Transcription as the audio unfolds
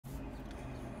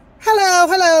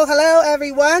Hello,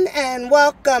 everyone, and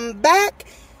welcome back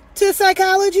to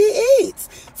Psychology Eats.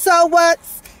 So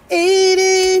what's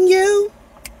eating you?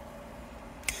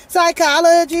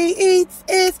 Psychology Eats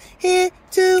is here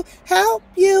to help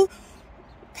you.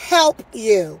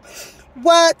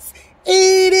 What's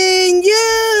eating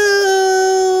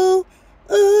you?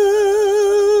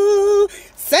 Ooh,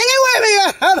 sing it with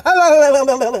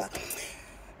me.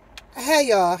 Hey,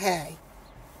 y'all, hey.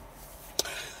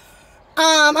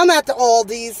 I'm at the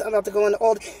Aldi's. I'm about to go into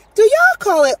Aldi's. Do y'all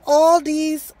call it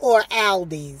Aldi's or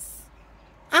Aldi's?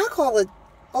 I call it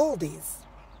Aldi's.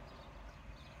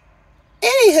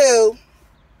 Anywho,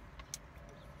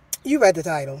 you read the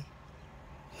title.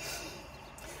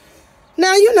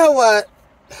 Now, you know what?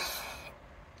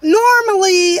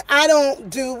 Normally, I don't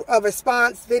do a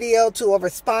response video to a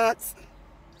response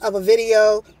of a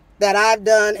video that I've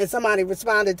done and somebody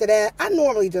responded to that. I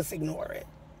normally just ignore it.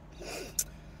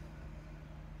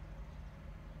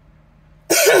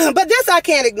 But this I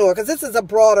can't ignore because this is a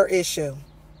broader issue.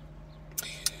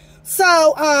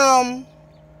 So,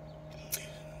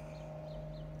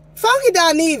 Funky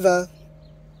Dineva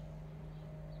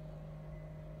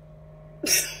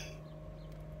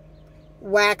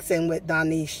waxing with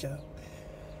Donisha.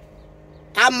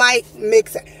 I might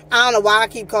mix it. I don't know why I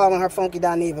keep calling her Funky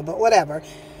Dineva, but whatever.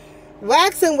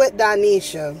 Waxing with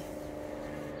Donisha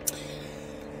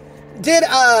did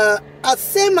a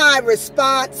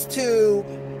semi-response to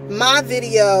my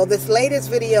video, this latest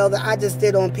video that I just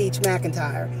did on Peach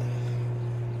McIntyre.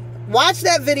 Watch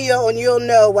that video and you'll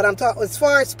know what I'm talking. As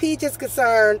far as Peach is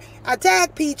concerned, I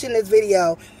tagged Peach in this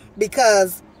video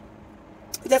because,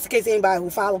 just in case anybody who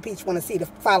follow Peach want to see the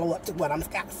follow-up to what I'm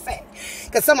going to say.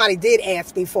 Because somebody did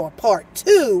ask me for a part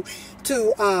 2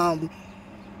 to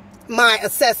my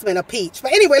assessment of Peach.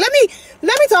 But anyway, let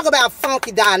me talk about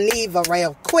Funky Dineva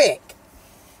real quick.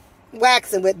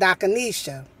 Waxing with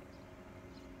Donisha.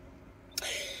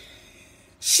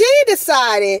 She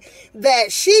decided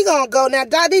that she gonna go. Now,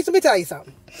 Donisha, let me tell you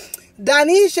something.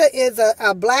 Donisha is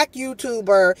a black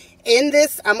YouTuber in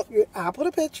this. I'll put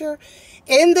a picture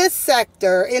in this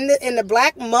sector, in the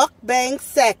black mukbang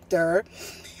sector.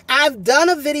 I've done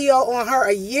a video on her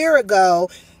a year ago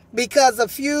because a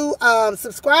few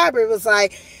subscribers was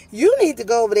like, "You need to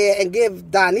go over there and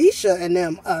give Donisha and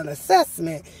them an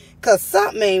assessment because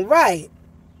something ain't right."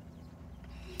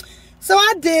 So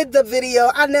I did the video.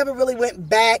 I never really went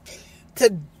back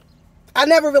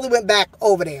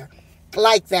over there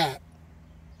like that.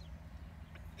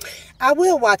 I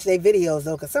will watch their videos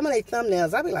though, because some of their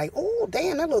thumbnails, I'll be like, "Oh,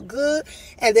 damn, that look good."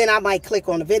 And then I might click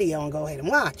on the video and go ahead and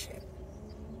watch it.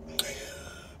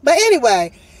 But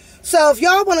anyway, so if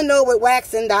y'all want to know what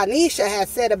Waxing Donisha has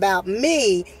said about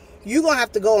me, you're going to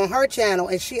have to go on her channel.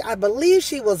 And I believe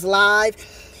she was live.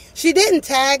 She didn't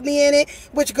tag me in it,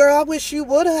 which, girl, I wish you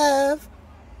would have.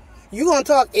 You going to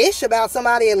talk ish about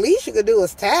somebody, at least you could do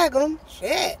is tag them.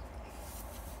 Shit.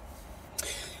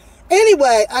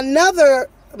 Anyway, another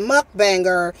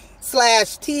mukbanger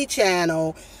 / T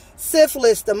channel,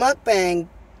 Syphilis the Mukbang,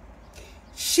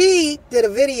 she did a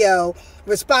video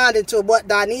responding to what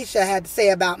Donisha had to say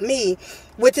about me,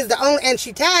 which is the only, and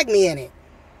she tagged me in it.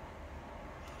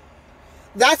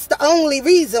 That's the only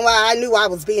reason why I knew I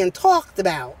was being talked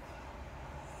about.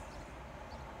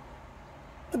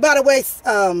 By the way,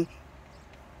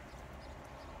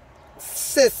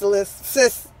 Syphilis,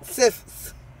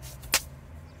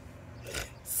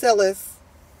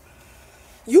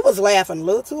 you was laughing a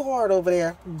little too hard over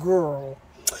there, girl.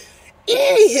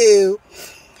 Anywho,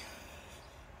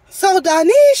 so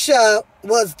Donisha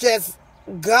was just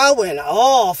going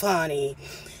off, honey.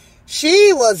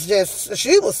 She was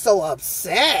so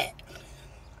upset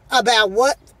about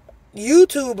what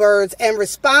YouTubers and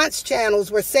response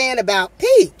channels were saying about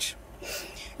Peach.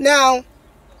 Now,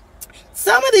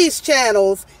 some of these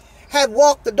channels have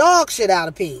walked the dog shit out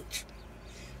of Peach.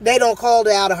 They don't call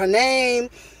her out of her name.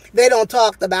 They don't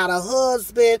talk about her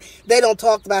husband. They don't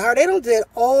talk about her. They don't did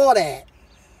all that.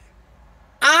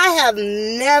 I have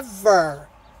never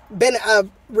been a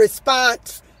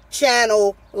response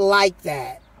channel like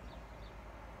that.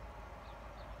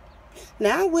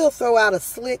 Now, I will throw out a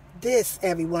slick diss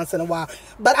every once in a while,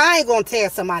 but I ain't going to tear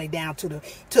somebody down to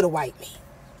the white meat.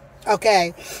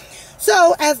 Okay?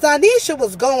 So, as Donisha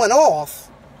was going off,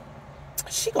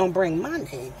 she going to bring my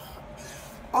name up.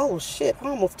 Oh, shit. I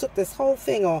almost took this whole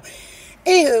thing off.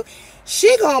 Anywho,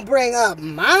 she going to bring up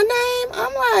my name?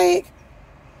 I'm like,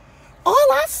 all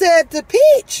I said to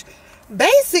Peach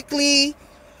basically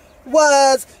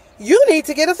was, you need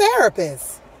to get a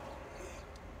therapist.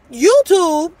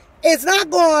 YouTube is not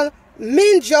going to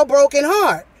mend your broken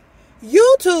heart.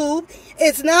 YouTube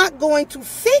is not going to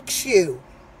fix you.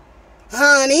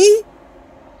 Honey,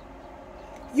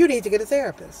 you need to get a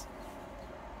therapist.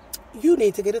 You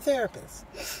need to get a therapist.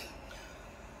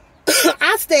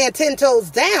 I stand 10 toes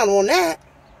down on that.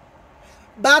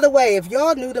 By the way, if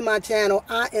y'all new to my channel,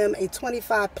 I am a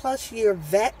 25 plus year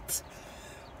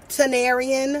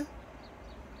veterinarian.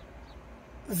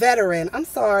 I'm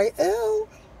sorry. Ew.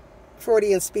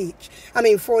 Freudian speech.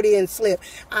 Freudian slip.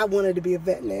 I wanted to be a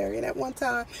veterinarian at one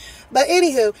time. But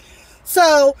anywho,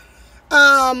 so,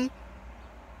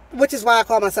 which is why I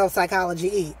call myself Psychology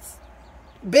Eats.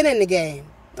 Been in the game.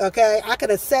 Okay, I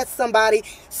can assess somebody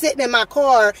sitting in my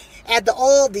car at the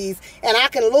Aldi's, and I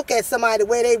can look at somebody the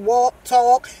way they walk,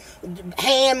 talk,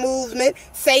 hand movement,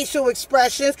 facial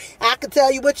expressions. I can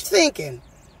tell you what you're thinking.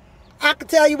 I can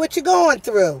tell you what you're going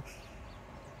through.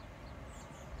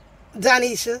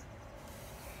 Donisha.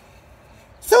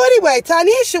 So anyway,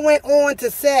 Tanisha went on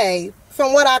to say,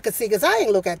 from what I could see, because I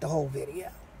didn't look at the whole video,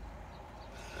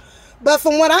 but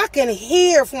from what I can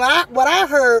hear, from what I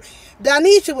heard,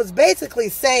 Donisha was basically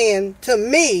saying to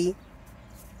me,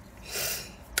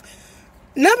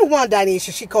 number one,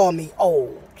 Donisha, she called me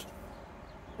old.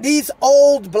 These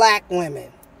old black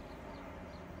women.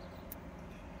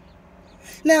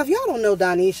 Now, if y'all don't know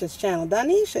Donisha's channel,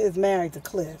 Donisha is married to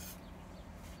Cliff.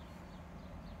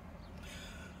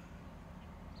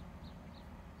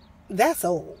 That's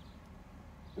old.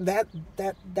 That's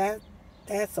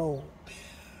old.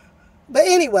 But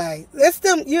anyway, it's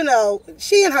them,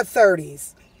 she in her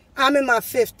 30s. I'm in my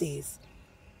 50s.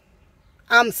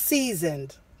 I'm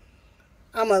seasoned.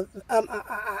 I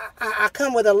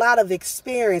come with a lot of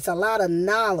experience, a lot of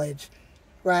knowledge,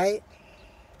 right?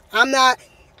 I'm not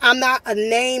a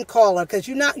name caller, because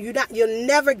you'll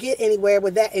never get anywhere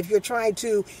with that if you're trying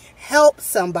to help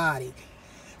somebody.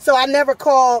 So I never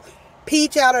call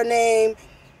Peach out her name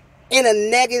in a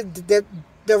negative,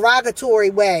 derogatory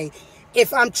way.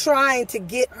 If I'm trying to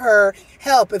get her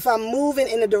help, if I'm moving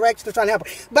in the direction of trying to help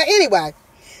her. But anyway,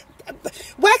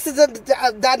 Wax is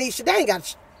Donisha, they ain't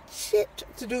got shit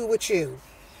to do with you.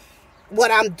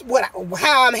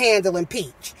 How I'm handling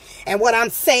Peach, and what I'm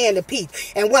saying to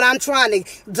Peach, and what I'm trying to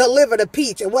deliver to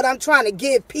Peach, and what I'm trying to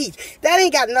give Peach. That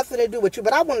ain't got nothing to do with you.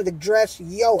 But I wanted to address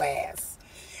your ass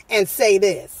and say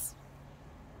this.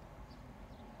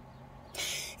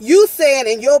 You saying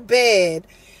in your bed,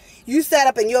 you sat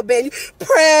up in your bed, you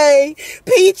pray,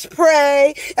 Peach,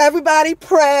 pray, everybody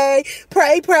pray,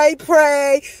 pray, pray,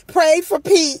 pray, pray for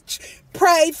Peach,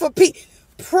 pray for Peach.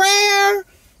 Prayer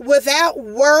without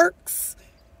works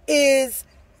is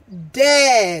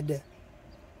dead.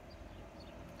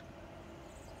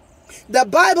 The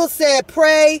Bible said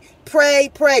pray,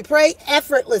 pray, pray, pray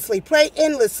effortlessly, pray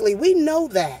endlessly. We know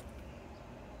that.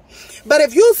 But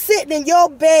if you sitting in your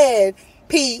bed,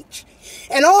 Peach,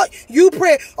 and all you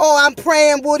pray, I'm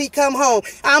praying Woody come home.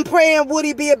 I'm praying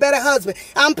Woody be a better husband.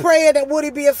 I'm praying that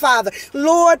Woody be a father.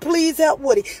 Lord, please help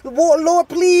Woody. Lord,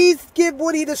 please give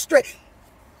Woody the strength.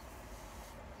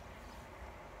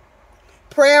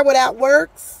 Prayer without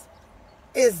works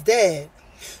is dead.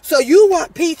 So you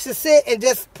want Peach to sit and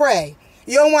just pray.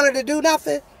 You don't want her to do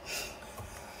nothing.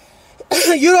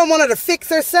 You don't want her to fix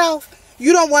herself.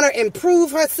 You don't want her to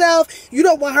improve herself. You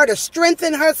don't want her to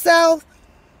strengthen herself,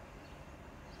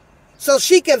 so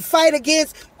she can fight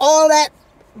against all that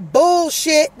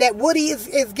bullshit that Woody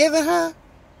is giving her.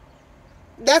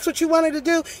 That's what you wanted to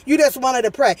do? You just wanted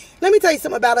to pray. Let me tell you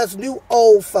something about us new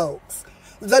old folks.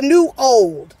 The new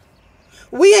old.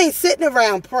 We ain't sitting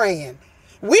around praying.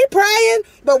 We praying,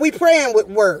 but we praying with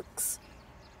works.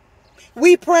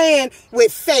 We praying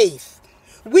with faith.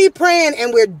 We praying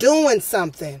and we're doing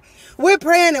something. We're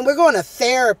praying and we're going to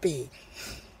therapy.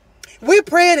 We're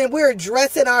praying and we're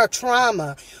addressing our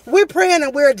trauma. We're praying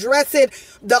and we're addressing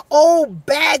the old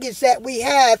baggage that we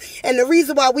have and the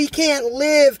reason why we can't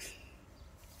live.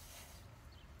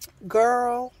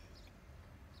 Girl,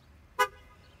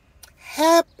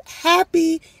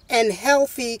 happy and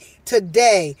healthy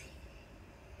today.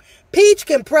 Peach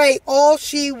can pray all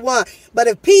she wants, but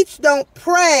if Peach don't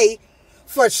pray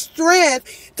for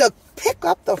strength to pick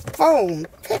up the phone,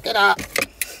 pick it up,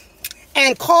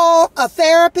 and call a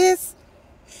therapist,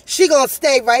 she gonna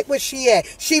stay right where she at.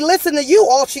 She listen to you,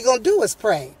 all she gonna do is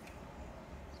pray.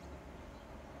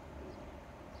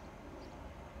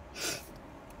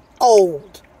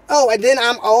 Old. Oh, and then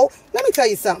I'm old. Let me tell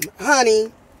you something.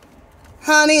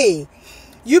 Honey,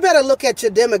 you better look at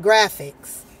your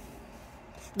demographics.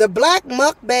 The black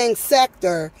mukbang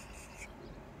sector,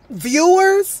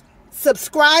 viewers,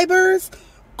 subscribers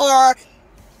are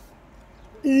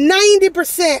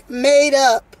 90% made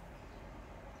up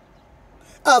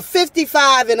of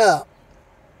 55 and up.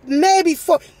 maybe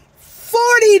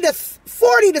 40 to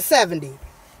 70.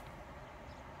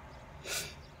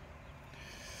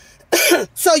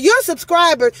 So your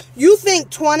subscribers, you think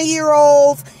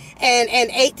 20-year-olds and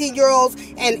 18-year-olds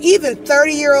and even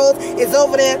 30-year-olds is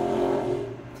over there?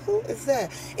 Who is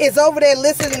that? Is over there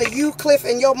listening to you, Cliff,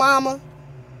 and your mama,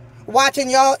 watching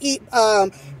y'all eat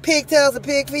pigtails and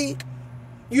pig feet?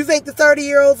 You think the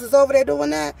 30-year-olds is over there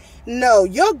doing that? No,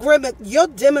 your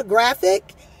demographic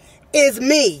is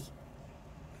me,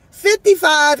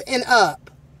 55 and up.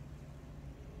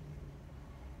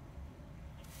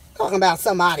 Talking about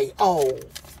somebody old.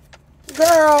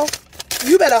 Girl,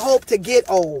 you better hope to get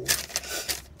old.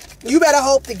 You better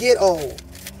hope to get old.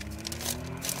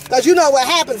 Because you know what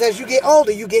happens as you get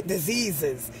older, you get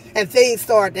diseases and things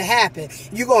start to happen.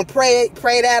 You going to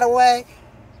pray that away?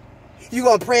 You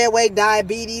going to pray away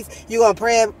diabetes? You going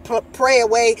to pray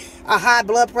away a high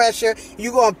blood pressure?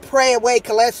 You going to pray away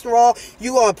cholesterol?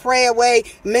 You going to pray away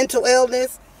mental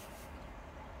illness?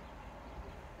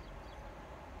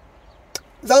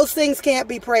 Those things can't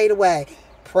be prayed away.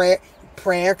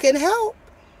 Prayer can help.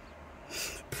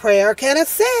 Prayer can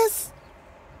assist.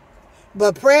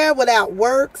 But prayer without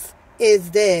works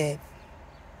is dead.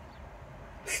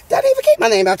 Don't even keep my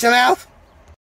name out your mouth.